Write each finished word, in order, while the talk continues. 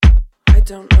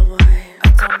don't know why.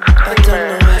 I don't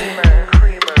know why.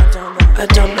 I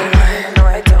don't know why.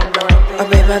 Oh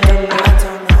babe, I don't know.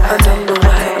 I don't know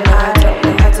why. I don't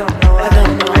know. I don't know. I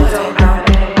don't know.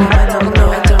 I don't know.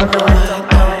 I don't know why.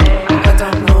 I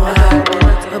don't know why.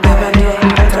 Oh babe, I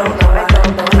don't know. I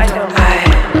don't know.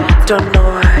 I don't know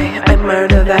why. I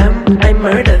murder them. I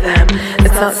murder them.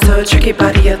 It's not so tricky,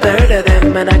 buddy. A third of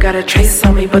them, and I got a trace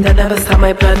on me, but they never stop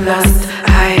my bloodlust.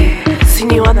 I seen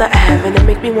you on the air and it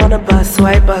make me wanna bust. So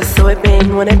I bust, so I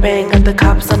bang when I bang. Got the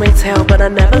cops on my tail, but I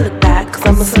never look back, cause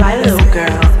I'm a sly little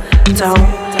girl. Don't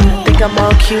think I'm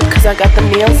all cute, cause I got the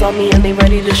nails on me and they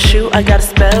ready to shoot. I got a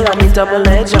spell on me, double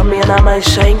edge on me, and I might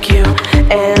shank you.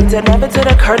 And it never did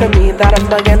occur to me that I'm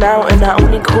bugging out, and I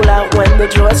only cool out when the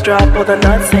drawers drop or the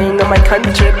nuts hang on my cunt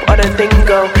chip or the thing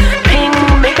go ping.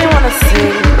 Make me wanna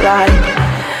sing like,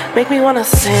 make me wanna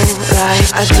sing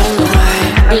like, I don't know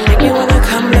why. You make me wanna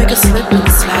come like a slip and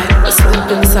slide. A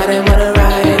slip inside, I wanna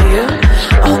ride you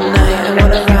all night. I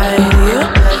wanna ride you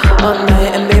all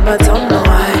night. And babe, I don't know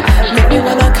why. Make me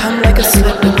wanna come like a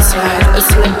slip and slide. A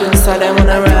slip inside, I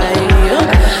wanna ride you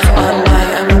all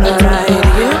night. I wanna ride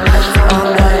you all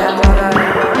night.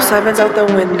 Sirens out the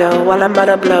window while I'm on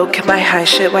a blow. Get my high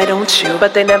shit, why don't you?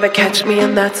 But they never catch me,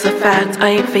 and that's a fact. I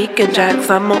ain't faking jacks,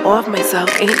 I'm more off myself.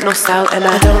 Ain't no stout, and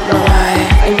I don't know why.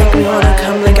 You make me wanna